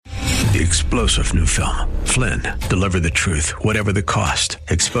The explosive new film, Flynn, deliver the truth, whatever the cost,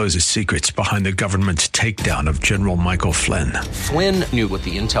 exposes secrets behind the government's takedown of General Michael Flynn. Flynn knew what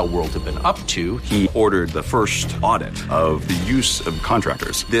the intel world had been up to. He ordered the first audit of the use of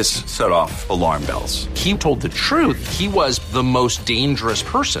contractors. This set off alarm bells. He told the truth. He was the most dangerous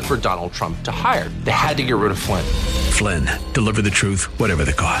person for Donald Trump to hire. They had to get rid of Flynn. Flynn, deliver the truth, whatever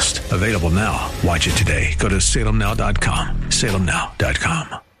the cost. Available now. Watch it today. Go to salemnow.com.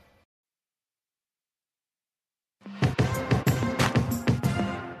 salemnow.com.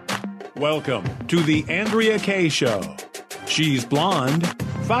 Welcome to the Andrea Kaye Show. She's blonde,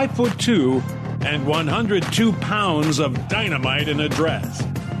 5'2", and 102 pounds of dynamite in a dress.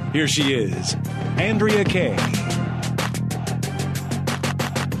 Here she is, Andrea Kaye.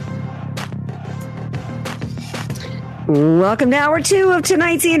 Welcome to hour 2 of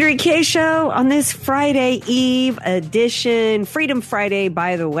tonight's Andrea Kaye Show on this Friday Eve edition. Freedom Friday,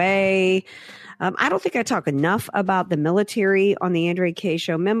 by the way. I don't think I talk enough about the military on the Andrea Kaye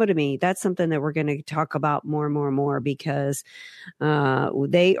Show. Memo to me, that's something that we're going to talk about more and more and more because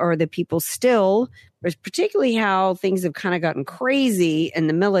they are the people still, particularly how things have kind of gotten crazy in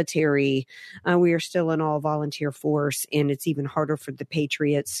the military. We are still an all-volunteer force, and it's even harder for the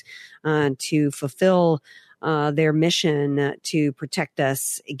Patriots to fulfill their mission to protect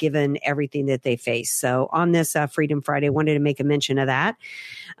us given everything that they face. So on this Freedom Friday, I wanted to make a mention of that.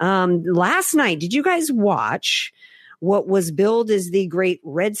 Last night, did you guys watch what was billed as the great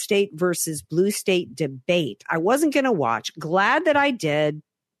red state versus blue state debate? I wasn't going to watch. Glad that I did.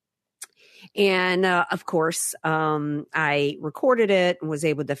 And, of course, I recorded it and was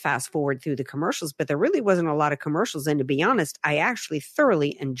able to fast forward through the commercials, but there really wasn't a lot of commercials. And to be honest, I actually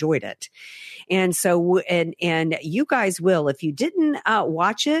thoroughly enjoyed it. And so, and you guys will, if you didn't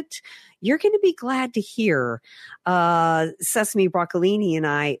watch it, you're going to be glad to hear Sesame Broccolini and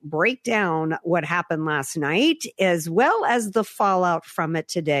I break down what happened last night, as well as the fallout from it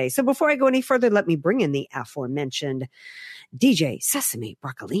today. So before I go any further, let me bring in the aforementioned DJ Sesame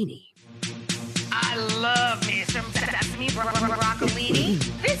Broccolini. I love me some Sesame Broccolini.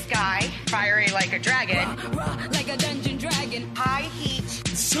 This guy, fiery like a dragon. Like a dungeon dragon. High heat.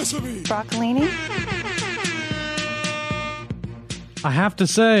 Sesame Broccolini. I have to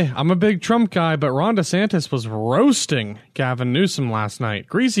say, I'm a big Trump guy, but Ron DeSantis was roasting Gavin Newsom last night.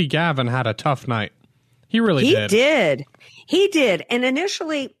 Greasy Gavin had a tough night. He really did. He did. And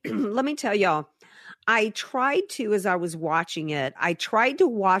initially, let me tell y'all, I tried to, as I was watching it, I tried to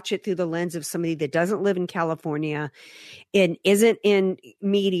watch it through the lens of somebody that doesn't live in California and isn't in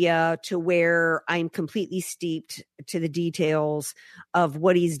media to where I'm completely steeped to the details of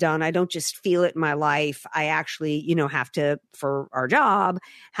what he's done. I don't just feel it in my life. I actually, have to, for our job,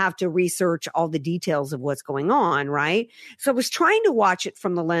 have to research all the details of what's going on, right? So I was trying to watch it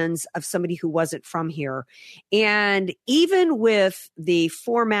from the lens of somebody who wasn't from here. And even with the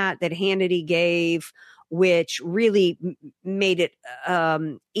format that Hannity gave, which really made it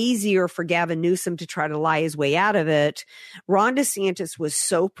easier for Gavin Newsom to try to lie his way out of it, Ron DeSantis was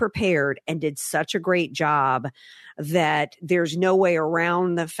so prepared and did such a great job that there's no way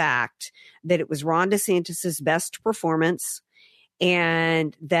around the fact that it was Ron DeSantis's best performance,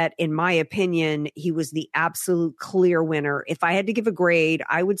 and that, in my opinion, he was the absolute clear winner. If I had to give a grade,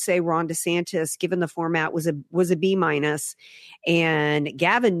 I would say Ron DeSantis, given the format, was a B-, and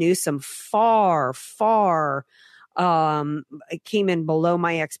Gavin Newsom far came in below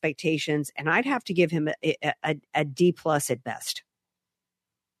my expectations, and I'd have to give him a D+ at best.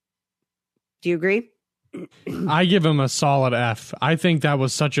 Do you agree? I give him a solid F. I think that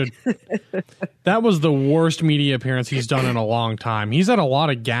was that was the worst media appearance he's done in a long time. He's had a lot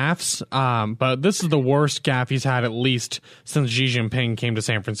of gaffes, but this is the worst gaffe he's had at least since Xi Jinping came to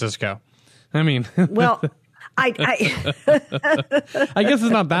San Francisco. I mean, well, I guess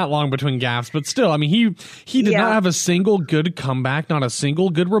it's not that long between gaffes, but still, I mean, he did not have a single good comeback, not a single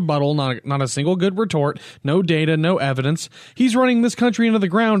good rebuttal, not a single good retort, no data, no evidence. He's running this country into the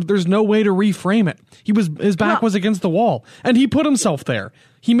ground. There's no way to reframe it. His back was against the wall, and he put himself there.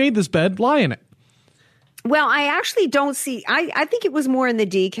 He made this bed, lie in it. Well, I actually don't see, I think it was more in the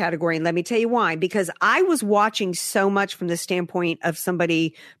D category. And let me tell you why, because I was watching so much from the standpoint of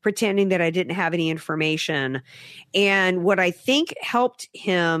somebody pretending that I didn't have any information. And what I think helped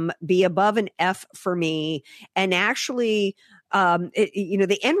him be above an F for me, and actually,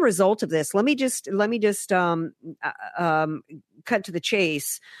 the end result of this, let me just cut to the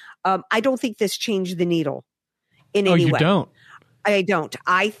chase. I don't think this changed the needle in any way. Oh, you don't? I don't.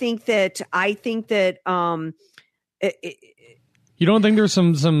 I think that you don't think there's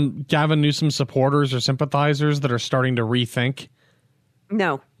some Gavin Newsom supporters or sympathizers that are starting to rethink?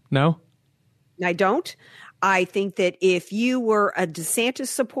 No. No? I don't. I think that if you were a DeSantis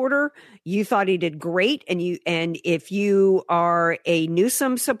supporter, you thought he did great, and if you are a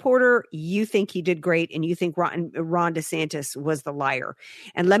Newsom supporter, you think he did great, and you think Ron DeSantis was the liar.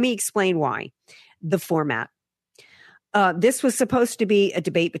 And let me explain why. The format. This was supposed to be a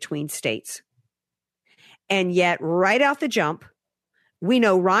debate between states, and yet right out the jump, we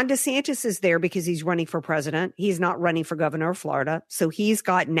know Ron DeSantis is there because he's running for president. He's not running for governor of Florida. So he's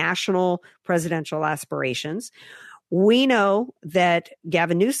got national presidential aspirations. We know that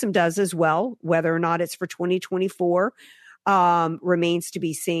Gavin Newsom does as well. Whether or not it's for 2024 remains to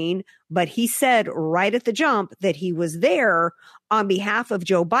be seen. But he said right at the jump that he was there on behalf of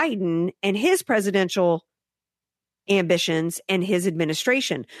Joe Biden and his presidential ambitions and his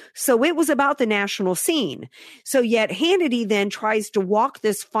administration. So it was about the national scene. So yet Hannity then tries to walk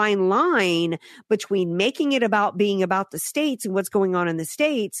this fine line between making it about being about the states and what's going on in the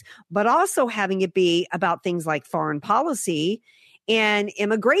states, but also having it be about things like foreign policy and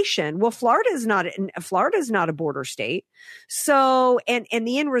immigration. Well, Florida is not a border state. So, and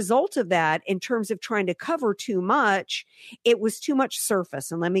the end result of that, in terms of trying to cover too much, it was too much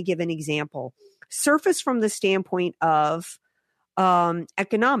surface. And let me give an example. Surface from the standpoint of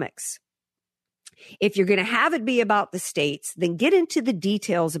economics. If you're going to have it be about the states, then get into the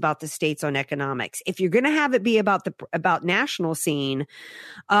details about the states on economics. If you're going to have it be about national scene,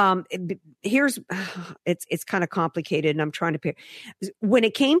 it's kind of complicated, and I'm trying to pick. When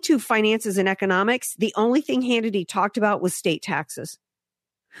it came to finances and economics, the only thing Hannity talked about was state taxes.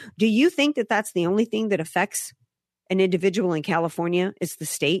 Do you think that that's the only thing that affects an individual in California? Is the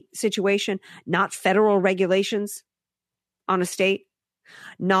state situation, not federal regulations on a state,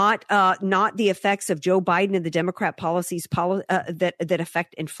 not the effects of Joe Biden and the Democrat policies that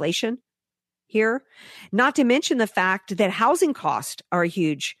affect inflation here, not to mention the fact that housing costs are a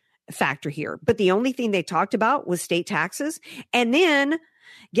huge factor here. But the only thing they talked about was state taxes. And then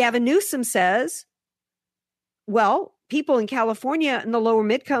Gavin Newsom says, well, people in California and the lower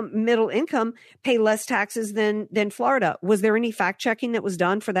middle income pay less taxes than Florida. Was there any fact checking that was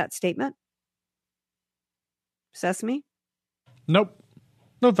done for that statement? Sesame? Nope.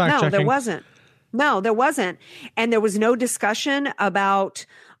 No fact checking. No, there wasn't. No, there wasn't. And there was no discussion about,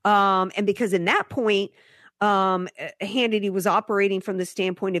 and because in that point, Hannity was operating from the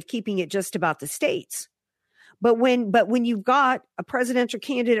standpoint of keeping it just about the states. But when you've got a presidential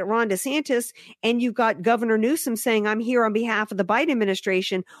candidate, Ron DeSantis, and you've got Governor Newsom saying, I'm here on behalf of the Biden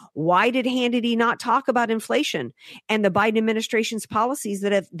administration, why did Hannity not talk about inflation and the Biden administration's policies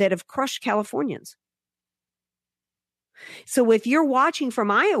that have crushed Californians? So if you're watching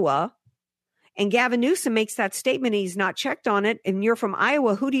from Iowa and Gavin Newsom makes that statement and he's not checked on it, and you're from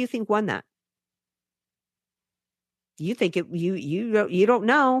Iowa, who do you think won that? You think you don't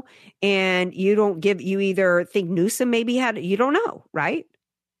know, and you either think Newsom maybe had it, you don't know, right?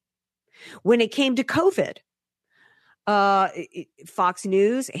 When it came to COVID, Fox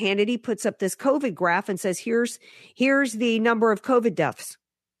News, Hannity puts up this COVID graph and says, here's the number of COVID deaths.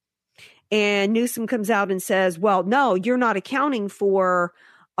 And Newsom comes out and says, well, no, you're not accounting for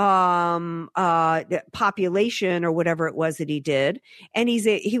population or whatever it was that he did. And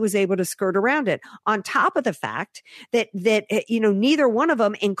he was able to skirt around it, on top of the fact that neither one of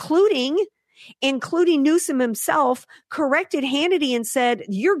them, including Newsom himself, corrected Hannity and said,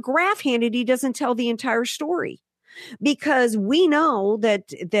 your graph, Hannity, doesn't tell the entire story. Because we know that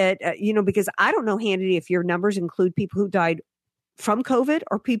because I don't know, Hannity, if your numbers include people who died from COVID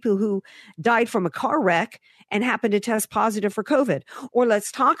or people who died from a car wreck and happened to test positive for COVID. Or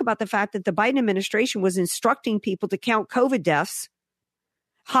let's talk about the fact that the Biden administration was instructing people to count COVID deaths.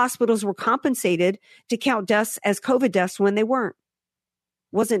 Hospitals were compensated to count deaths as COVID deaths when they weren't.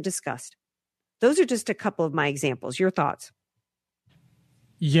 Wasn't discussed. Those are just a couple of my examples. Your thoughts?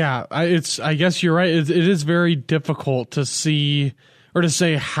 Yeah, I guess you're right. It is very difficult to see or to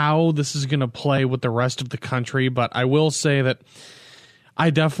say how this is going to play with the rest of the country. But I will say that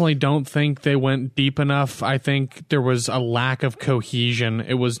I definitely don't think they went deep enough. I think there was a lack of cohesion.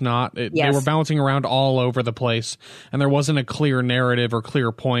 It was not, Yes. They were bouncing around all over the place, and there wasn't a clear narrative or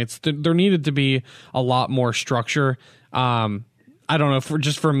clear points. There needed to be a lot more structure. I don't know,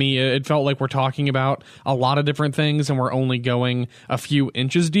 for me, it felt like we're talking about a lot of different things and we're only going a few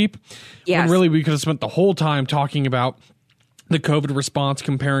inches deep. Yes. When really we could have spent the whole time talking about the COVID response,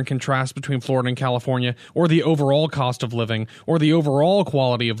 compare and contrast between Florida and California, or the overall cost of living, or the overall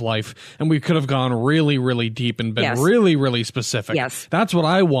quality of life. And we could have gone really, really deep and been really, really specific. Yes. That's what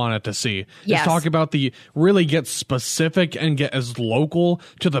I wanted to see. Yes. Is talk about really get specific and get as local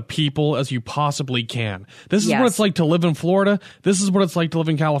to the people as you possibly can. This is what it's like to live in Florida. This is what it's like to live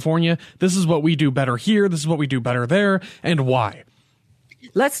in California. This is what we do better here. This is what we do better there, and why.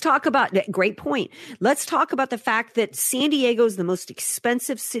 Let's talk about that. Great point. Let's talk about the fact that San Diego is the most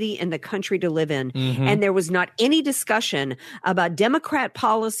expensive city in the country to live in. Mm-hmm. And there was not any discussion about Democrat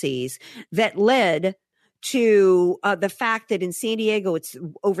policies that led to the fact that in San Diego, it's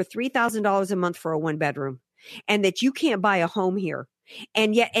over $3,000 a month for a one bedroom, and that you can't buy a home here.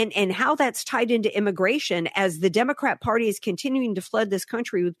 And yet, and how that's tied into immigration as the Democrat Party is continuing to flood this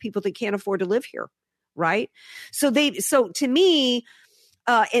country with people that can't afford to live here. Right. So to me,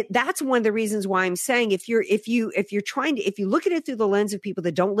 that's one of the reasons why I'm saying if you look at it through the lens of people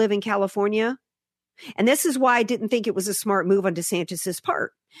that don't live in California, and this is why I didn't think it was a smart move on DeSantis's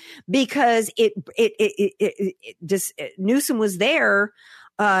part, because Newsom was there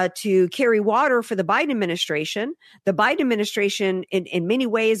to carry water for the Biden administration. The Biden administration in many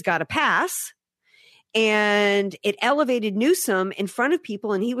ways got a pass. And it elevated Newsom in front of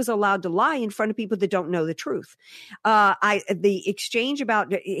people, and he was allowed to lie in front of people that don't know the truth. The exchange about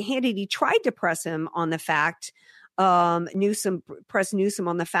Hannity tried to press him on the fact, press Newsom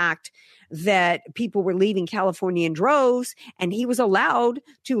on the fact that people were leaving California in droves, and he was allowed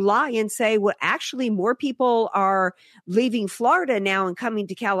to lie and say, well, actually more people are leaving Florida now and coming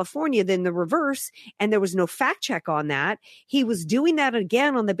to California than the reverse. And there was no fact check on that. He was doing that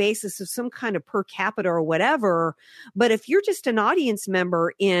again on the basis of some kind of per capita or whatever. But if you're just an audience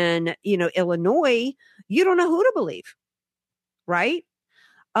member in, Illinois, you don't know who to believe. Right?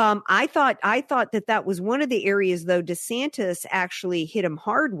 I thought that was one of the areas, though, DeSantis actually hit him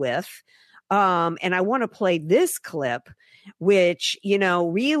hard with. And I want to play this clip, which,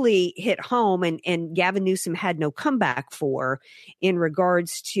 really hit home and Gavin Newsom had no comeback for in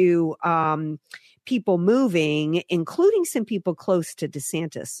regards to people moving, including some people close to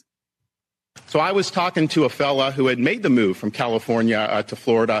DeSantis. So I was talking to a fella who had made the move from California to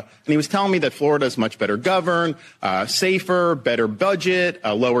Florida, and he was telling me that Florida is much better governed, safer, better budget,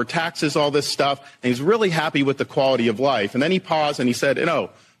 lower taxes, all this stuff. And he's really happy with the quality of life. And then he paused and he said,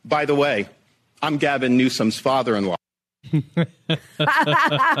 by the way, I'm Gavin Newsom's father-in-law. The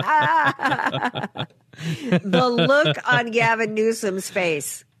look on Gavin Newsom's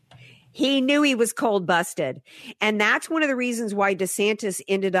face. He knew he was cold busted. And that's one of the reasons why DeSantis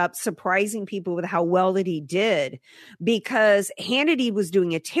ended up surprising people with how well that he did, because Hannity was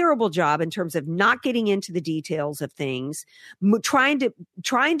doing a terrible job in terms of not getting into the details of things, trying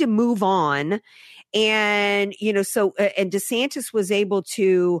to move on. And, and DeSantis was able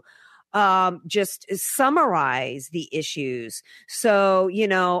to just summarize the issues. So,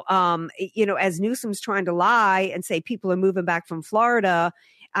 as Newsom's trying to lie and say people are moving back from Florida,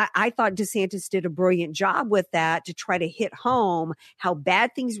 I thought DeSantis did a brilliant job with that to try to hit home how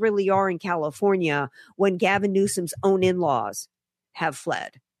bad things really are in California when Gavin Newsom's own in-laws have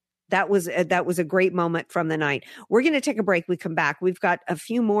fled. That was a great moment from the night. We're going to take a break. We come back. We've got a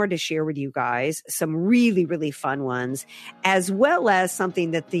few more to share with you guys, some really, really fun ones, as well as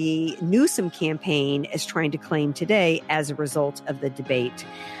something that the Newsom campaign is trying to claim today as a result of the debate.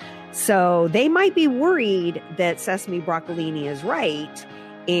 So they might be worried that Sesame Broccolini is right,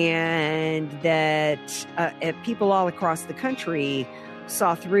 and that people all across the country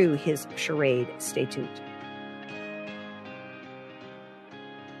saw through his charade. Stay tuned.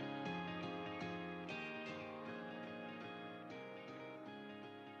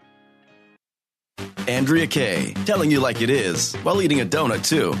 Andrea Kaye, telling you like it is, while eating a donut,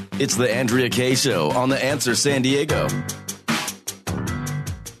 too. It's the Andrea Kaye Show on The Answer San Diego.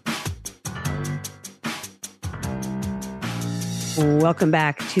 Welcome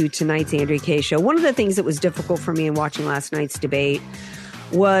back to tonight's Andrea Kaye Show. One of the things that was difficult for me in watching last night's debate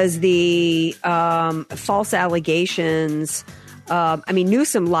was the false allegations.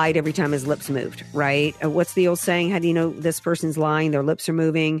 Newsom lied every time his lips moved, right? What's the old saying? How do you know this person's lying? Their lips are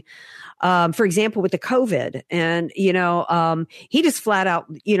moving. For example, with the COVID, and, he just flat out,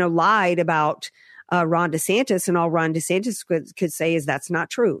 lied about Ron DeSantis, and all Ron DeSantis could say is that's not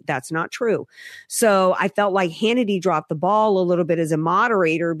true. That's not true. So I felt like Hannity dropped the ball a little bit as a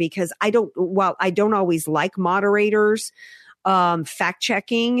moderator, because I don't always like moderators fact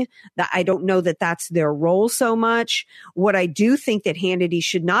checking. That I don't know that that's their role so much. What I do think that Hannity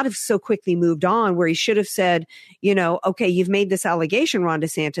should not have so quickly moved on, where he should have said, okay, you've made this allegation, Ron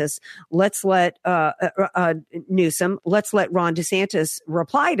DeSantis. Let's let Newsom. Let's let Ron DeSantis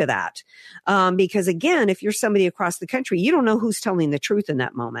reply to that, because again, if you're somebody across the country, you don't know who's telling the truth in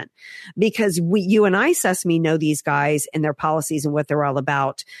that moment, because you and I, Sesame, know these guys and their policies and what they're all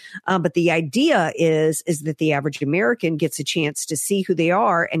about. But the idea is that the average American gets a chance to see who they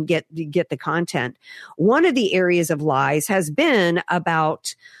are and get the content. One of the areas of lies has been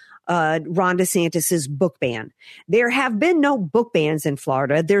about Ron DeSantis's book ban. There have been no book bans in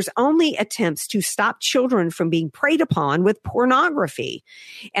Florida. There's only attempts to stop children from being preyed upon with pornography.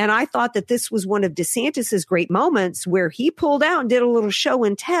 And I thought that this was one of DeSantis's great moments where he pulled out and did a little show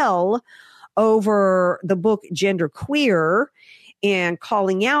and tell over the book Gender Queer, and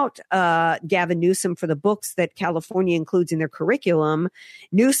calling out Gavin Newsom for the books that California includes in their curriculum.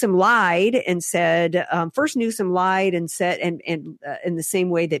 Newsom lied and said, first Newsom lied and said, and in the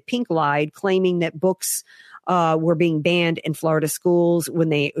same way that Pink lied, claiming that books were being banned in Florida schools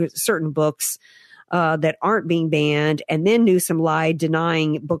when certain books that aren't being banned. And then Newsom lied,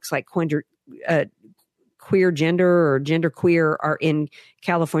 denying books like Queer Gender or Gender Queer are in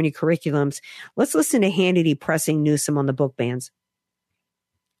California curriculums. Let's listen to Hannity pressing Newsom on the book bans.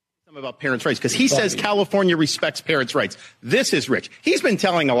 About parents' rights, because he says California respects parents' rights. This is rich. He's been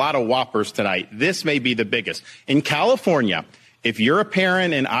telling a lot of whoppers tonight. This may be the biggest. In California, if you're a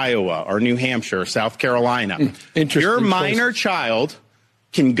parent in Iowa or New Hampshire or South Carolina, your minor child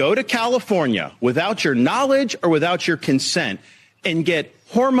can go to California without your knowledge or without your consent and get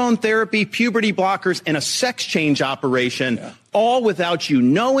hormone therapy, puberty blockers, and a sex change operation, all without you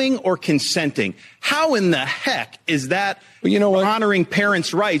knowing or consenting. How in the heck is that honoring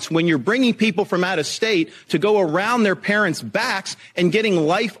parents' rights when you're bringing people from out of state to go around their parents' backs and getting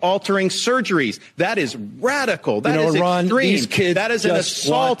life-altering surgeries? That is radical. That is Ron, extreme. That is an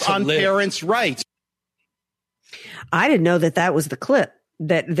assault on parents' rights. I didn't know that was the clip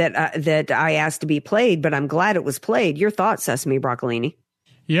that I asked to be played, but I'm glad it was played. Your thoughts, Sesame Broccolini?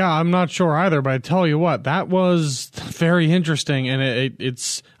 Yeah, I'm not sure either, but I tell you what, that was very interesting. And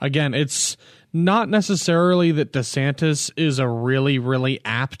it's not necessarily that DeSantis is a really, really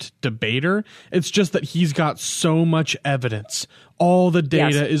apt debater. It's just that he's got so much evidence. All the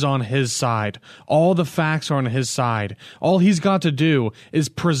data is on his side. All the facts are on his side. All he's got to do is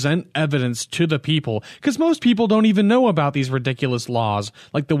present evidence to the people, because most people don't even know about these ridiculous laws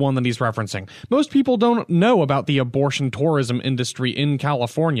like the one that he's referencing. Most people don't know about the abortion tourism industry in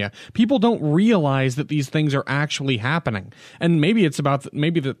California. People don't realize that these things are actually happening. And maybe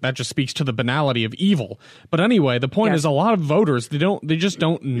that just speaks to the banality of evil. But anyway, the point is a lot of voters, they just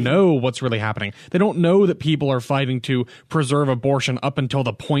don't know what's really happening. They don't know that people are fighting to preserve abortion up until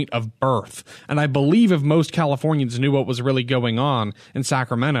the point of birth. And I believe if most Californians knew what was really going on in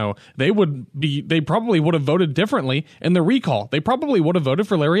Sacramento, they probably would have voted differently in the recall. They probably would have voted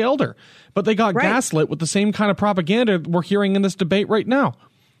for Larry Elder. But they got gaslit with the same kind of propaganda we're hearing in this debate right now.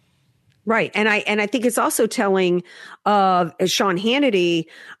 Right. And I think it's also telling Sean Hannity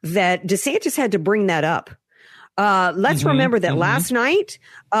that DeSantis had to bring that up. Let's remember that last night,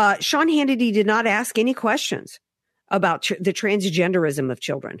 Sean Hannity did not ask any questions about the transgenderism of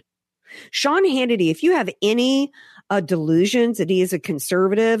children. Sean Hannity, if you have any delusions that he is a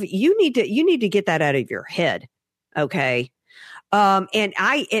conservative, you need to get that out of your head. Okay. And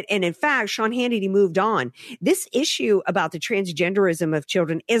in fact, Sean Hannity moved on. This issue about the transgenderism of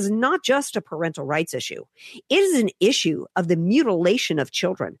children is not just a parental rights issue. It is an issue of the mutilation of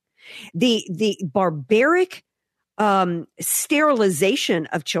children, the barbaric sterilization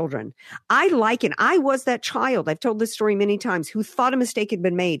of children. I was that child. I've told this story many times, who thought a mistake had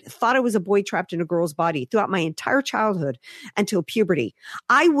been made, thought I was a boy trapped in a girl's body throughout my entire childhood until puberty.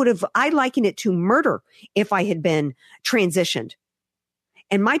 I liken it to murder if I had been transitioned.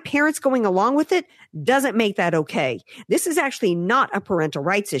 And my parents going along with it doesn't make that okay. This is actually not a parental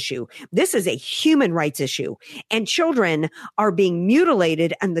rights issue. This is a human rights issue. And children are being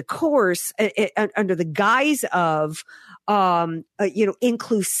mutilated and the course under the guise of,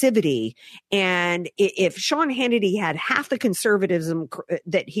 inclusivity. And if Sean Hannity had half the conservatism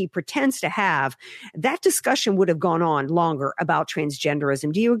that he pretends to have, that discussion would have gone on longer about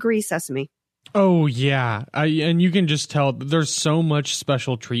transgenderism. Do you agree, Sesame? Oh, yeah. And you can just tell there's so much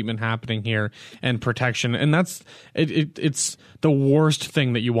special treatment happening here and protection. And that's it's the worst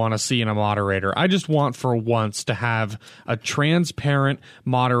thing that you want to see in a moderator. I just want for once to have a transparent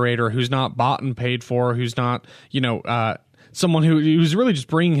moderator who's not bought and paid for, who's not, someone who's really just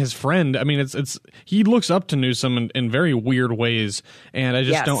bringing his friend. I mean, he looks up to Newsom in very weird ways, and I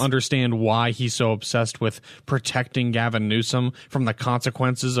just don't understand why he's so obsessed with protecting Gavin Newsom from the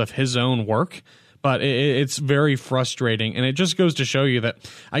consequences of his own work. But it's very frustrating, and it just goes to show you that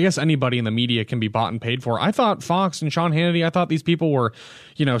I guess anybody in the media can be bought and paid for. I thought Fox and Sean Hannity, I thought these people were,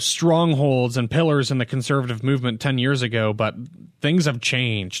 strongholds and pillars in the conservative movement 10 years ago, but things have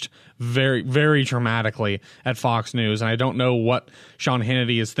changed very, very dramatically at Fox News, and I don't know what Sean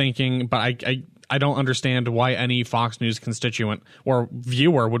Hannity is thinking, but I don't understand why any Fox News constituent or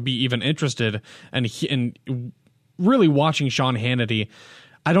viewer would be even interested in really watching Sean Hannity.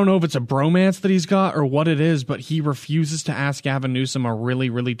 I don't know if it's a bromance that he's got or what it is, but he refuses to ask Gavin Newsom a really,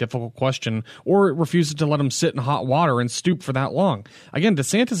 really difficult question, or refuses to let him sit in hot water and stoop for that long. Again,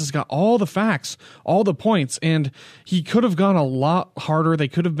 DeSantis has got all the facts, all the points, and he could have gone a lot harder. They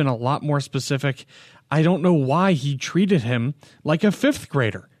could have been a lot more specific. I don't know why he treated him like a fifth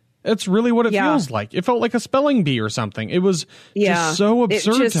grader. That's really what it feels like. It felt like a spelling bee or something. It was just so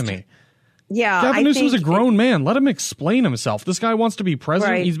absurd to me. Yeah, Gavin Newsom's a grown man. Let him explain himself. This guy wants to be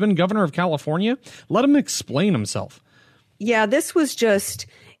president. Right. He's been governor of California. Let him explain himself. Yeah, this was just,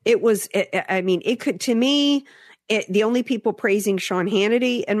 it could, to me, the only people praising Sean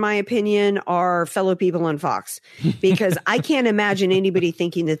Hannity, in my opinion, are fellow people on Fox, because I can't imagine anybody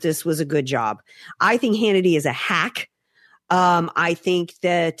thinking that this was a good job. I think Hannity is a hack. I think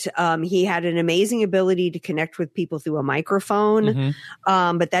that he had an amazing ability to connect with people through a microphone,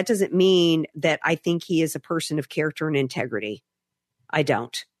 but that doesn't mean that I think he is a person of character and integrity. I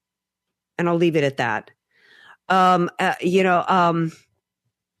don't. And I'll leave it at that.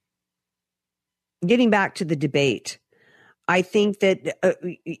 Getting back to the debate, I think that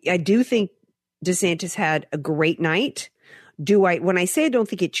I do think DeSantis had a great night. When I say I don't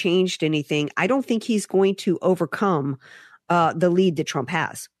think it changed anything, I don't think he's going to overcome the lead that Trump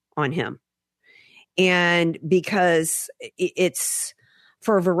has on him. And because it's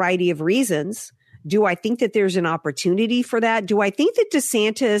for a variety of reasons, do I think that there's an opportunity for that? Do I think that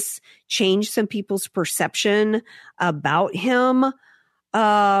DeSantis changed some people's perception about him?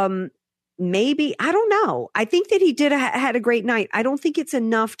 Maybe. I don't know. I think that he had a great night. I don't think it's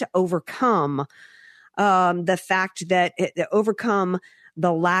enough to overcome the fact that overcome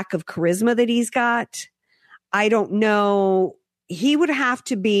the lack of charisma that he's got. I don't know. He would have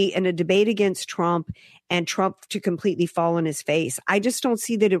to be in a debate against Trump and Trump to completely fall on his face. I just don't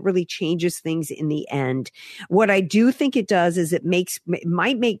see that it really changes things in the end. What I do think it does is it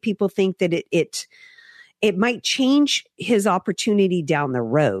might make people think that it might change his opportunity down the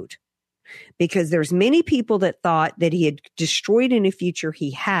road, because there's many people that thought that he had destroyed any future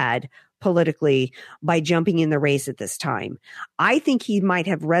he had politically by jumping in the race at this time. I think he might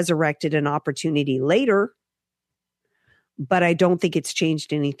have resurrected an opportunity later, but I don't think it's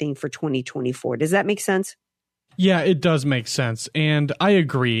changed anything for 2024. Does that make sense? Yeah, it does make sense. And I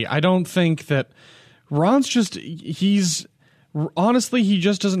agree. I don't think that Ron's honestly, he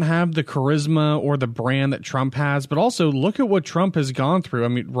just doesn't have the charisma or the brand that Trump has. But also, look at what Trump has gone through. I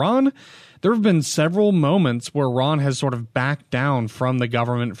mean, Ron, there have been several moments where Ron has sort of backed down from the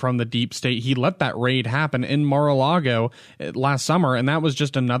government, from the deep state. He let that raid happen in Mar-a-Lago last summer, and that was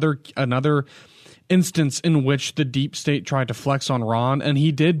just another instance in which the deep state tried to flex on Ron, and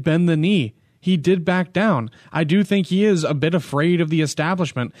he did bend the knee. He did back down. I do think he is a bit afraid of the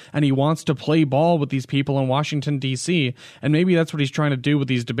establishment, and he wants to play ball with these people in Washington, D.C., and maybe that's what he's trying to do with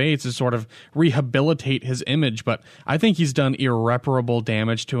these debates, is sort of rehabilitate his image, but I think he's done irreparable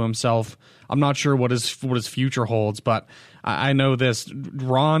damage to himself. I'm not sure what his future holds, but I know this.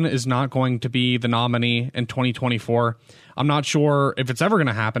 Ron is not going to be the nominee in 2024. I'm not sure if it's ever going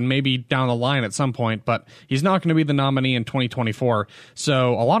to happen, maybe down the line at some point, but he's not going to be the nominee in 2024.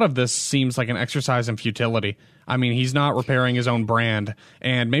 So a lot of this seems like an exercise in futility. I mean, he's not repairing his own brand,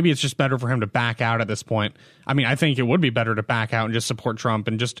 and maybe it's just better for him to back out at this point. I mean, I think it would be better to back out and just support Trump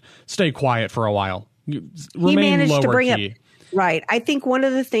and just stay quiet for a while. Remain he managed to bring key. Up, right. I think one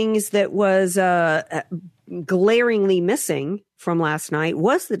of the things that was glaringly missing from last night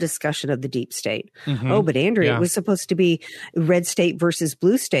was the discussion of the deep state. Oh, but Andrea, it was supposed to be red state versus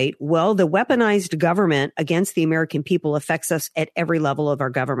blue state. Well, the weaponized government against the American people affects us at every level of our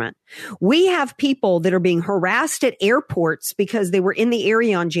government. We have people that are being harassed at airports because they were in the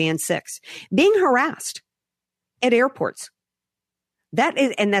area on Jan 6, being harassed at airports.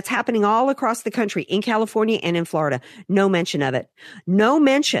 That's happening all across the country, in California and in Florida. No mention of it. No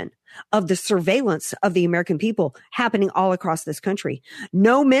mention of the surveillance of the American people happening all across this country.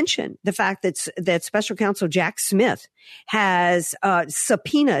 No mention the fact that Special Counsel Jack Smith has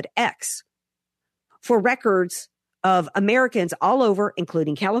subpoenaed X for records of Americans all over,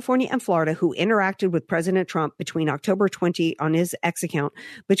 including California and Florida, who interacted with President Trump between October 20 on his X account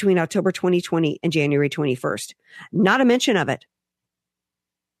between October 2020 and January 21st. Not a mention of it.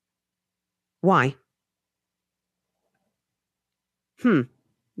 Why?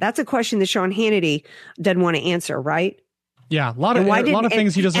 That's a question that Sean Hannity doesn't want to answer, right? Yeah, a lot of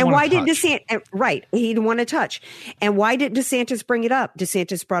things he doesn't want to touch. And why did DeSantis, right, he didn't want to touch. And why did DeSantis bring it up?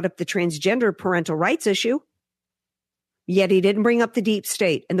 DeSantis brought up the transgender parental rights issue, yet he didn't bring up the deep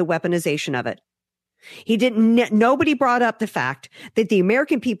state and the weaponization of it. Nobody brought up the fact that the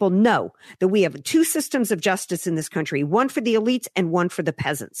American people know that we have two systems of justice in this country, one for the elites and one for the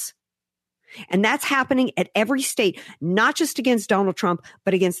peasants. And that's happening at every state, not just against Donald Trump,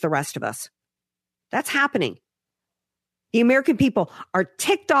 but against the rest of us. That's happening. The American people are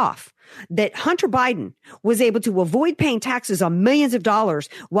ticked off that Hunter Biden was able to avoid paying taxes on millions of dollars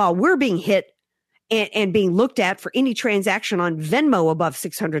while we're being hit and being looked at for any transaction on Venmo above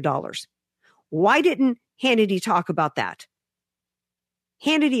 $600. Why didn't Hannity talk about that?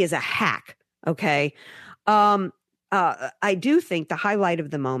 Hannity is a hack, okay? I do think the highlight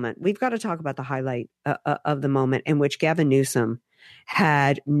of the moment, we've got to talk about the highlight of the moment in which Gavin Newsom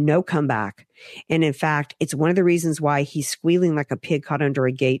had no comeback. And in fact, it's one of the reasons why he's squealing like a pig caught under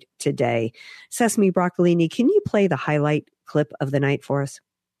a gate today. Sesame Broccolini, can you play the highlight clip of the night for us?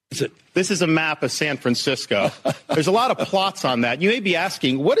 This is a map of San Francisco. There's a lot of plots on that. You may be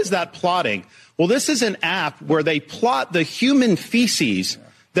asking, what is that plotting? Well, this is an app where they plot the human feces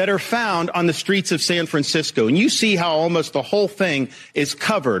that are found on the streets of San Francisco. And you see how almost the whole thing is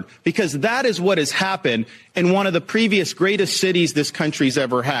covered, because that is what has happened in one of the previous greatest cities this country's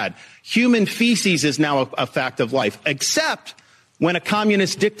ever had. Human feces is now a fact of life, except when a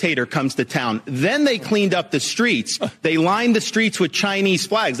communist dictator comes to town. Then they cleaned up the streets. They lined the streets with Chinese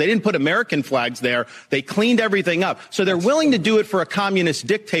flags. They didn't put American flags there. They cleaned everything up. So they're willing to do it for a communist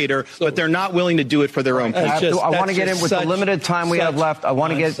dictator, but they're not willing to do it for their own people. I want to get in with the limited time we have left. I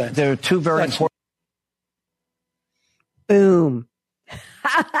want to get, there are two very important. Boom.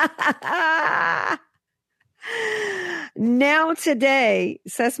 Now today,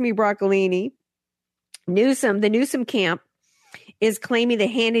 Sesame Broccolini, the Newsom camp, is claiming that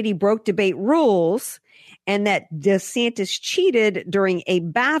Hannity broke debate rules and that DeSantis cheated during a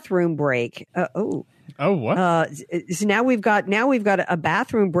bathroom break. What? So now we've got a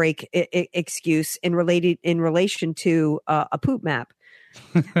bathroom break excuse in relation to a poop map.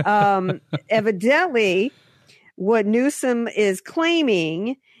 Evidently, what Newsom is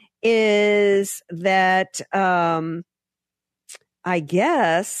claiming is that I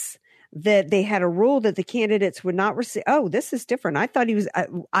guess that they had a rule that the candidates would not receive. Oh, this is different. I thought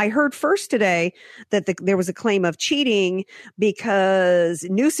I heard first today that there was a claim of cheating because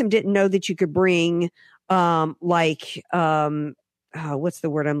Newsom didn't know that you could bring, what's the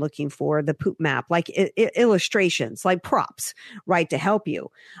word I'm looking for? The poop map, like illustrations, like props, right, to help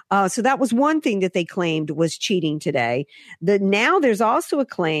you. So that was one thing that they claimed was cheating today. Now there's also a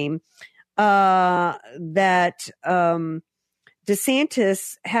claim that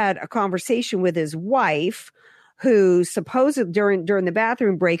DeSantis had a conversation with his wife, who supposedly during the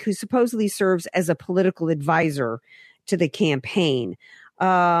bathroom break, who supposedly serves as a political advisor to the campaign.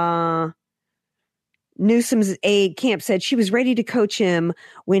 Newsom's aide camp said she was ready to coach him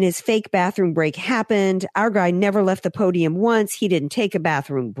when his fake bathroom break happened. Our guy never left the podium once. He didn't take a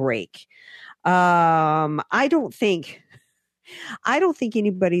bathroom break. I don't think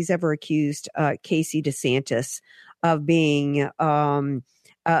anybody's ever accused Casey DeSantis of being the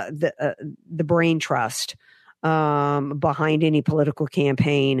brain trust behind any political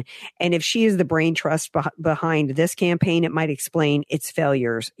campaign. And if she is the brain trust behind this campaign, it might explain its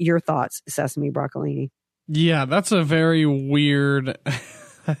failures. Your thoughts, Sesame Broccolini? Yeah, that's a very weird...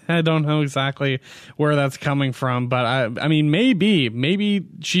 I don't know exactly where that's coming from, but I mean, maybe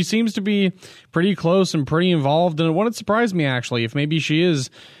she seems to be pretty close and pretty involved. And it wouldn't surprise me, actually, if maybe she is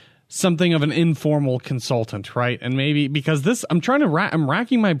something of an informal consultant, right? And maybe because this, I'm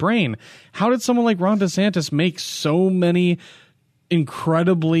racking my brain. How did someone like Ron DeSantis make so many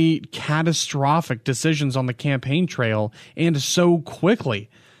incredibly catastrophic decisions on the campaign trail and so quickly?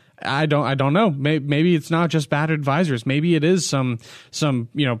 I don't know. Maybe it's not just bad advisors. Maybe it is some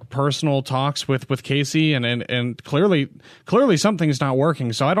personal talks with Casey and clearly something's not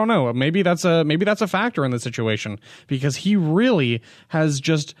working. So I don't know. Maybe that's a factor in the situation, because he really has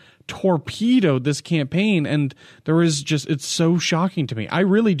just torpedoed this campaign, and it's so shocking to me. I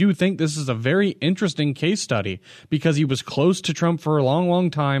really do think this is a very interesting case study because he was close to Trump for a long, long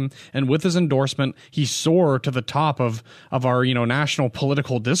time, and with his endorsement, he soared to the top of our, national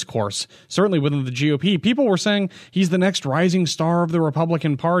political discourse, certainly within the GOP. People were saying he's the next rising star of the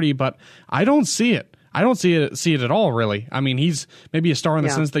Republican Party, but I don't see it. I don't see it at all, really. I mean, he's maybe a star in the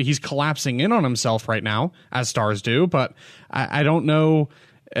sense that he's collapsing in on himself right now, as stars do, but I don't know.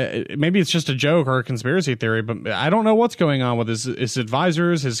 Maybe it's just a joke or a conspiracy theory, but I don't know what's going on with his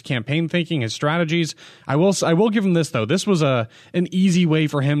advisors, his campaign thinking, his strategies. I will give him this, though. This was an easy way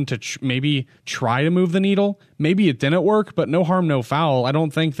for him to maybe try to move the needle. Maybe it didn't work, but no harm, no foul. I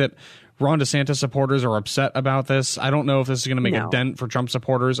don't think that Ron DeSantis supporters are upset about this. I don't know if this is going to make a dent for Trump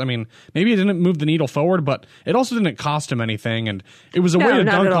supporters. I mean, maybe it didn't move the needle forward, but it also didn't cost him anything. And it was a way to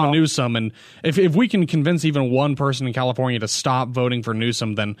dunk on Newsom. And if we can convince even one person in California to stop voting for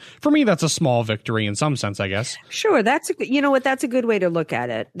Newsom, then for me, that's a small victory in some sense, I guess. Sure. That's a good way to look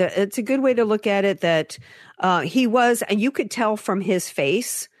at it. It's a good way to look at it that he was, and you could tell from his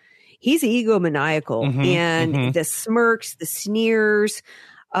face, he's egomaniacal and the smirks, the sneers.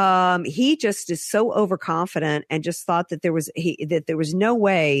 He just is so overconfident and just thought that there was no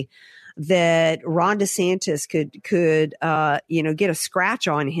way that Ron DeSantis could get a scratch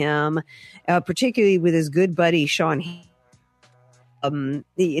on him, particularly with his good buddy Sean,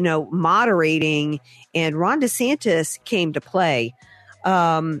 moderating, and Ron DeSantis came to play.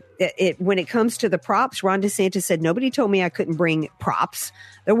 When it comes to the props, Ron DeSantis said, nobody told me I couldn't bring props.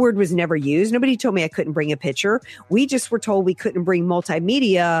 The word was never used. Nobody told me I couldn't bring a picture. We just were told we couldn't bring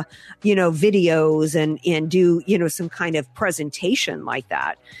multimedia, videos and do, some kind of presentation like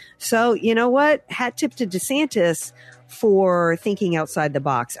that. So, you know what? Hat tip to DeSantis for thinking outside the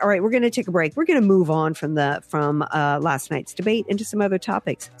box. All right, we're going to take a break. We're going to move on from last night's debate into some other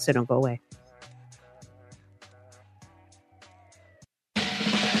topics. So don't go away.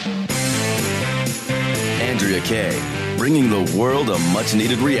 Andrea Kaye, bringing the world a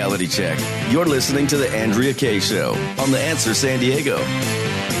much-needed reality check. You're listening to The Andrea Kaye Show on The Answer San Diego.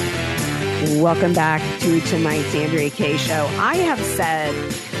 Welcome back to tonight's Andrea Kaye Show. I have said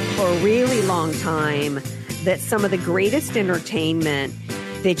for a really long time that some of the greatest entertainment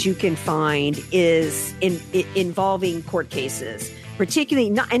that you can find is involving court cases. Particularly,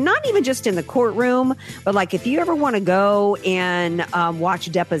 not even just in the courtroom, but like if you ever want to go and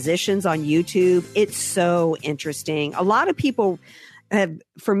watch depositions on YouTube, it's so interesting. A lot of people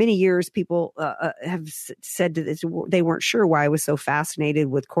for many years, people have said that they weren't sure why I was so fascinated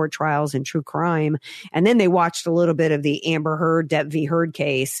with court trials and true crime. And then they watched a little bit of the Amber Heard, Depp v. Heard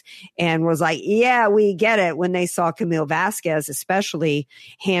case and was like, yeah, we get it. When they saw Camille Vasquez, especially,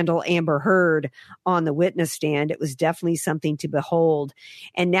 handle Amber Heard on the witness stand, it was definitely something to behold.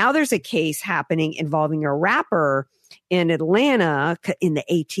 And now there's a case happening involving a rapper in Atlanta in the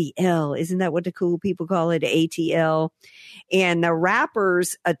ATL. Isn't that what the cool people call it? ATL. And the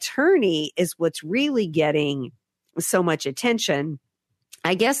rapper's attorney is what's really getting so much attention.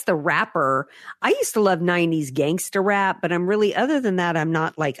 I guess the rapper, I used to love 90s gangster rap, but other than that, I'm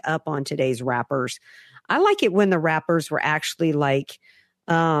not like up on today's rappers. I like it when the rappers were actually like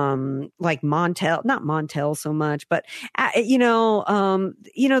Montel, not Montel so much, but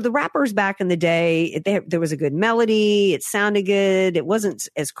the rappers back in the day, there was a good melody. It sounded good. It wasn't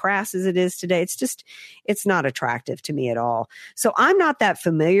as crass as it is today. It's not attractive to me at all. So I'm not that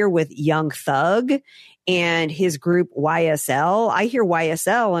familiar with Young Thug and his group YSL. I hear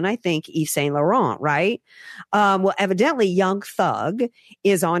YSL and I think Yves Saint Laurent, right? Well, evidently Young Thug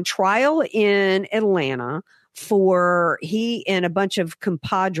is on trial in Atlanta for he and a bunch of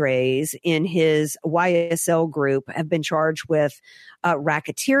compadres in his YSL group have been charged with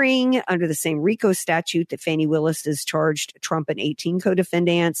racketeering under the same RICO statute that Fani Willis has charged Trump and 18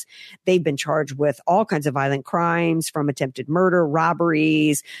 co-defendants. They've been charged with all kinds of violent crimes, from attempted murder,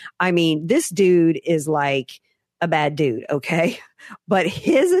 robberies. I mean, this dude is like a bad dude, okay? But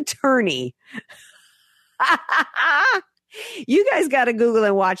his attorney... You guys got to Google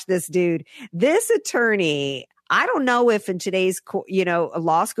and watch this dude. This attorney, I don't know if in today's,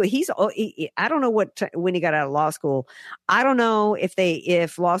 law school, I don't know when he got out of law school. I don't know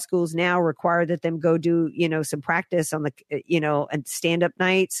if law schools now require that them go do, some practice on the, and stand-up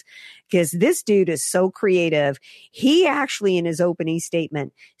nights, because this dude is so creative. He actually, in his opening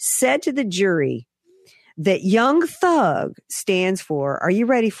statement, said to the jury that Young Thug stands for, are you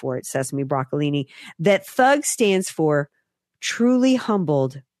ready for it, Sesame Broccolini? That Thug stands for truly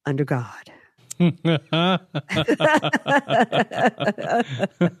humbled under God.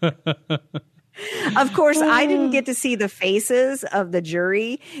 Of course, I didn't get to see the faces of the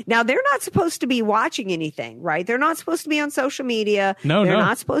jury. Now, they're not supposed to be watching anything, right? They're not supposed to be on social media. They're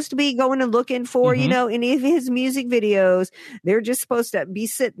not supposed to be going and looking for, any of his music videos. They're just supposed to be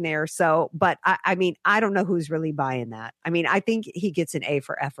sitting there. So, but I mean, I don't know who's really buying that. I mean, I think he gets an A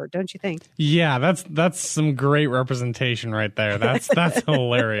for effort, don't you think? Yeah, that's some great representation right there. That's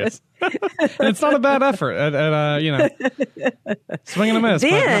hilarious. And it's not a bad effort at swing and a miss,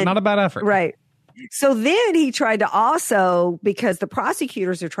 but not a bad effort. Right. So then he tried to also, because the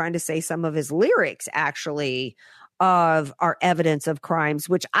prosecutors are trying to say some of his lyrics actually are evidence of crimes,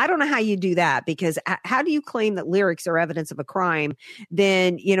 which I don't know how you do that, because how do you claim that lyrics are evidence of a crime?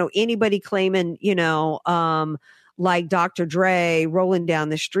 Then, anybody claiming, like Dr. Dre rolling down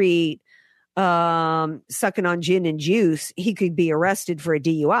the street, sucking on gin and juice, he could be arrested for a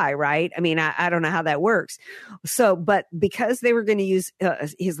DUI, right? I mean, I don't know how that works. So, but because they were going to use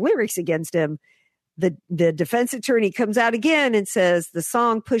his lyrics against him, the defense attorney comes out again and says the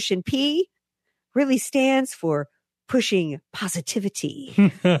song Pushin' P really stands for pushing positivity.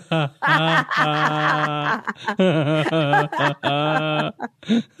 Wow,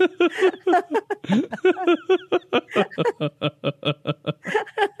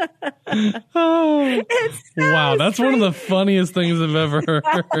 that's one of the funniest things I've ever heard.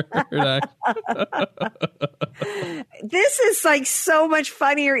 This is like so much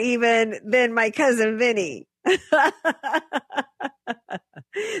funnier even than My Cousin Vinny.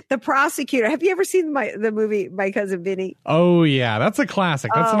 The prosecutor. Have you ever seen the movie My Cousin Vinny? Oh yeah, that's a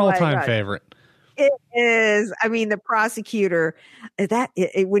classic. That's an all-time favorite. It is. I mean, the prosecutor,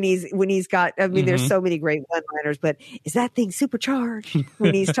 when he's got, I mean, there's so many great one-liners, but is that thing supercharged?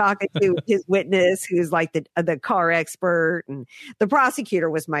 When he's talking to his witness, who's like the car expert, and the prosecutor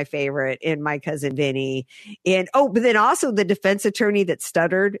was my favorite in My Cousin Vinny. And but then also the defense attorney that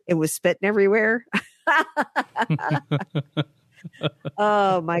stuttered and was spitting everywhere.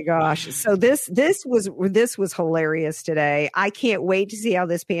 Oh my gosh. So this was hilarious today. I can't wait to see how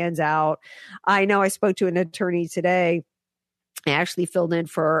this pans out. I know I spoke to an attorney today. I actually filled in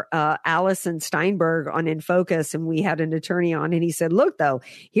for Allison Steinberg on In Focus, and we had an attorney on, and he said, look, though,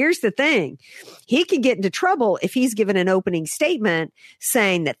 here's the thing. He could get into trouble if he's given an opening statement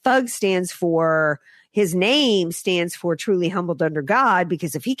saying that Thug stands for, his name stands for truly humbled under God,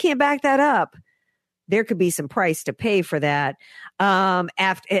 because if he can't back that up, there could be some price to pay for that.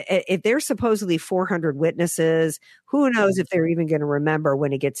 If there's supposedly 400 witnesses, who knows if they're even going to remember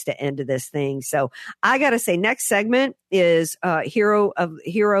when it gets to end of this thing. So I got to say, next segment is Hero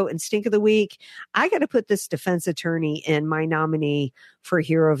and Stink of the Week. I got to put this defense attorney in my nominee for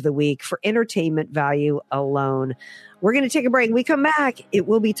Hero of the Week for entertainment value alone. We're going to take a break. When we come back, it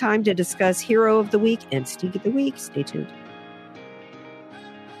will be time to discuss Hero of the Week and Stink of the Week. Stay tuned.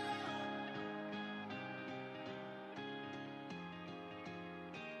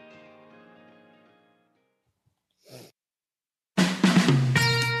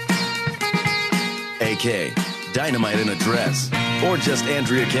 Kaye, Dynamite in a Dress, or just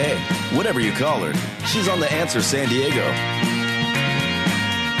Andrea Kaye. Whatever you call her, she's on The Answer San Diego.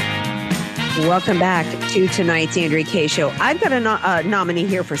 Welcome back to tonight's Andrea Kaye Show. I've got a nominee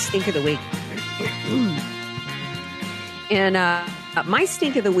here for Stink of the Week. And my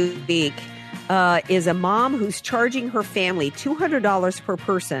Stink of the Week is a mom who's charging her family $200 per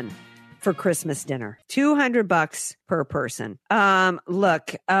person for Christmas dinner. $200 per person.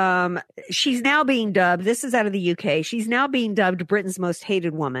 Look, she's now being dubbed, this is out of the UK, she's now being dubbed Britain's most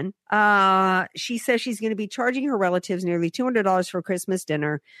hated woman. She says she's going to be charging her relatives nearly $200 for Christmas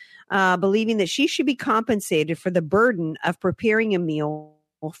dinner, believing that she should be compensated for the burden of preparing a meal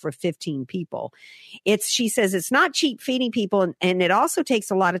for 15 people. She says it's not cheap feeding people, and it also takes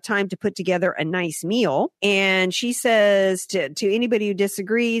a lot of time to put together a nice meal. And she says to anybody who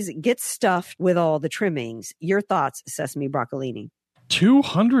disagrees, get stuffed with all the trimmings. Your thoughts, Sesame Broccolini?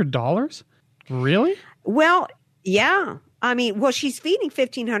 $200? Really? Well, yeah. I mean, well, she's feeding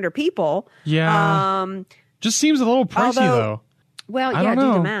 1,500 people. Yeah. Just seems a little pricey, though. Well, yeah,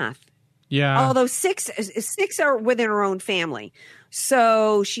 do the math. Yeah. Although six are within her own family.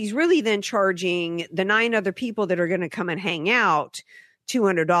 So she's really then charging the 9 other people that are going to come and hang out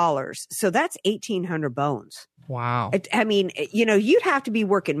 $200. So that's 1,800 bones. Wow. I mean, you'd have to be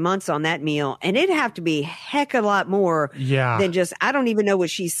working months on that meal, and it'd have to be a heck of a lot more than just, I don't even know what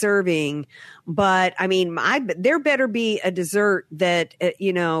she's serving. But I mean, there better be a dessert that,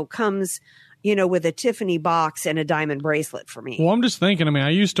 comes, with a Tiffany box and a diamond bracelet for me. Well, I'm just thinking, I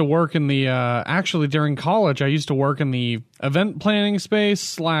used to work in the, actually during college, I used to work in the event planning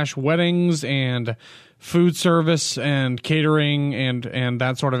space / weddings and food service and catering and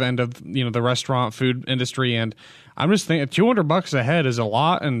that sort of end of, the restaurant food industry. And I'm just thinking $200 a head is a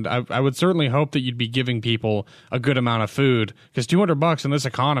lot. And I would certainly hope that you'd be giving people a good amount of food, because $200 in this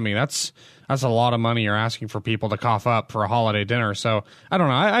economy, that's a lot of money you're asking for people to cough up for a holiday dinner. So I don't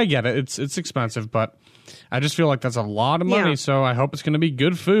know. I get it. It's expensive, but I just feel like that's a lot of money. Yeah. So I hope it's going to be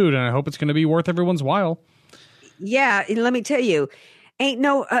good food, and I hope it's going to be worth everyone's while. Yeah. And let me tell you, ain't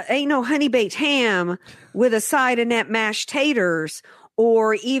no honey baked ham with a side of net mashed taters,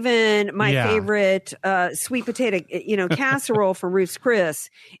 or even my favorite sweet potato, casserole from Ruth's Chris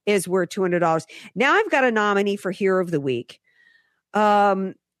is worth $200. Now I've got a nominee for Hero of the Week.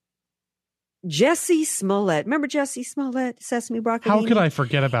 Jesse Smollett. Remember Jesse Smollett, Sesame Broccolini? How could I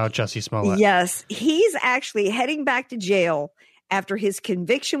forget about Jesse Smollett? Yes. He's actually heading back to jail after his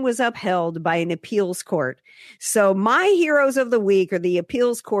conviction was upheld by an appeals court. So my heroes of the week are the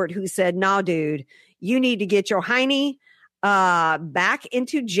appeals court who said, nah, dude, you need to get your hiney back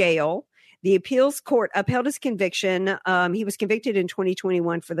into jail. The appeals court upheld his conviction. He was convicted in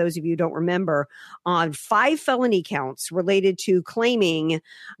 2021, for those of you who don't remember, on 5 felony counts related to claiming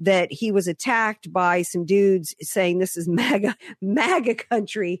that he was attacked by some dudes saying this is MAGA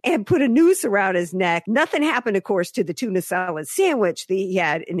country, and put a noose around his neck. Nothing happened, of course, to the tuna salad sandwich that he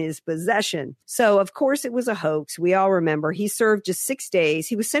had in his possession. So, of course, it was a hoax. We all remember. He served just 6 days.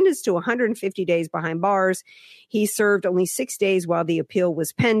 He was sentenced to 150 days behind bars. He served only 6 days while the appeal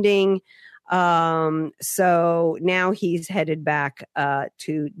was pending. So now he's headed back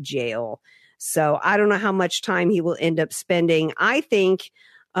to jail. So I don't know how much time he will end up spending. I think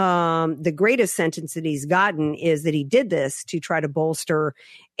the greatest sentence that he's gotten is that he did this to try to bolster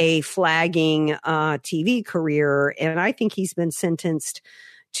a flagging TV career. And I think he's been sentenced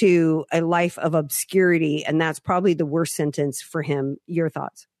to a life of obscurity, and that's probably the worst sentence for him. Your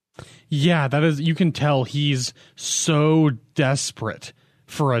thoughts? Yeah, that is, you can tell he's so desperate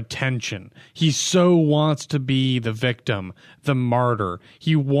for attention. He so wants to be the victim, the martyr.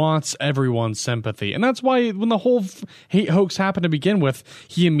 He wants everyone's sympathy. And that's why when the whole hate hoax happened to begin with,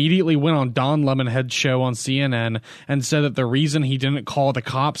 he immediately went on Don Lemonhead's show on CNN and said that the reason he didn't call the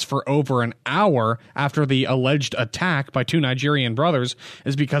cops for over an hour after the alleged attack by 2 Nigerian brothers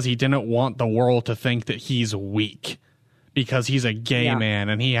is because he didn't want the world to think that he's weak. Because he's a gay man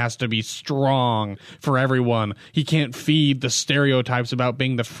and he has to be strong for everyone. He can't feed the stereotypes about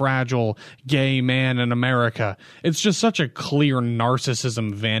being the fragile gay man in America. It's just such a clear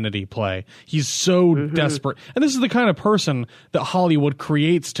narcissism vanity play. He's so desperate. And this is the kind of person that Hollywood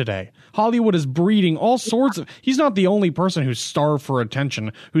creates today. Hollywood is breeding all sorts of... He's not the only person who's starved for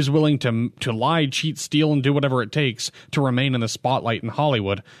attention, who's willing to lie, cheat, steal, and do whatever it takes to remain in the spotlight in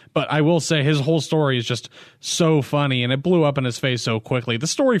Hollywood. But I will say his whole story is just so funny, and it blew up in his face so quickly. The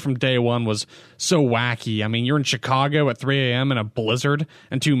story from day one was so wacky. I mean, you're in Chicago at 3 a.m. in a blizzard,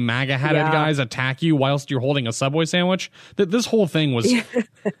 and 2 MAGA-hatted guys attack you whilst you're holding a Subway sandwich. This whole thing was...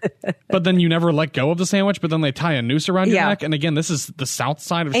 But then you never let go of the sandwich, but then they tie a noose around your neck. And again, this is the south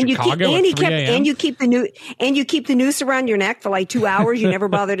side of Chicago at 3 a.m. And you keep the noose around your neck for like 2 hours. You never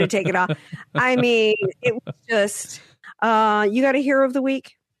bother to take it off. I mean, it was just... you got a hero of the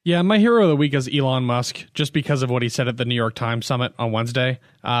week? Yeah, my hero of the week is Elon Musk, just because of what he said at the New York Times Summit on Wednesday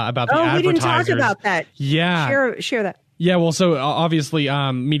about the advertisers. We didn't talk about that. Yeah. Share that. Yeah, well, so obviously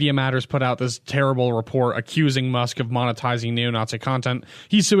Media Matters put out this terrible report accusing Musk of monetizing neo-Nazi content.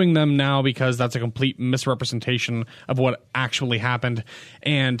 He's suing them now because that's a complete misrepresentation of what actually happened,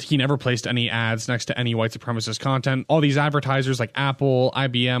 and he never placed any ads next to any white supremacist content. All these advertisers like Apple,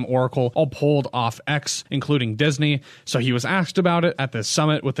 IBM, Oracle, all pulled off X, including Disney. So he was asked about it at this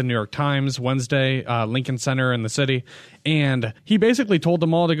summit with the New York Times Wednesday, Lincoln Center in the city, and he basically told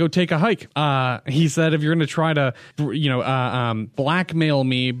them all to go take a hike. He said, if you're going to try to, blackmail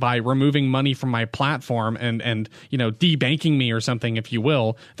me by removing money from my platform and debanking me or something, if you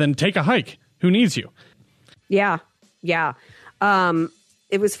will, then take a hike. Who needs you? Yeah.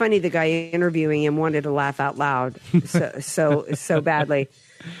 It was funny. The guy interviewing him wanted to laugh out loud so badly.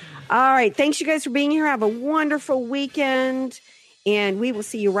 All right. Thanks you guys for being here. Have a wonderful weekend. And we will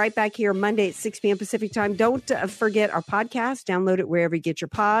see you right back here Monday at 6 p.m. Pacific time. Don't forget our podcast. Download it wherever you get your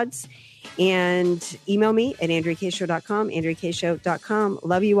pods. And email me at AndreaKShow.com, AndreaKShow.com.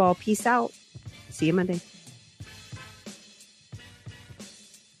 Love you all. Peace out. See you Monday.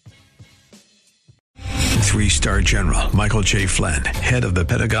 3-star general Michael J. Flynn, head of the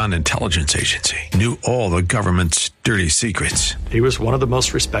Pentagon Intelligence Agency, knew all the government's dirty secrets. He was one of the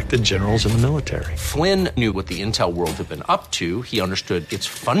most respected generals in the military. Flynn knew what the intel world had been up to. He understood its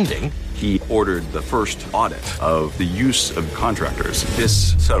funding. He ordered the first audit of the use of contractors.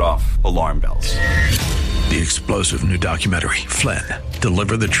 This set off alarm bells. The explosive new documentary, Flynn,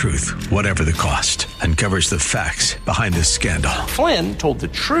 Deliver the Truth, Whatever the Cost, uncovers the facts behind this scandal. Flynn told the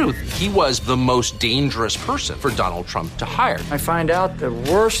truth. He was the most dangerous person for Donald Trump to hire. I find out the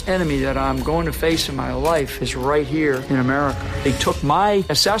worst enemy that I'm going to face in my life is right here in America. They took my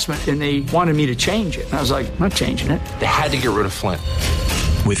assessment and they wanted me to change it. And I was like, I'm not changing it. They had to get rid of Flynn.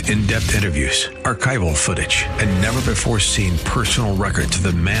 With in-depth interviews, archival footage, and never-before-seen personal records of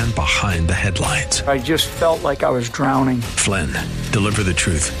the man behind the headlines. I just felt like I was drowning. Flynn, Deliver the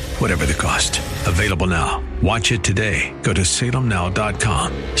Truth, Whatever the Cost. Available now. Watch it today. Go to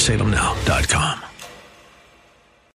salemnow.com. salemnow.com.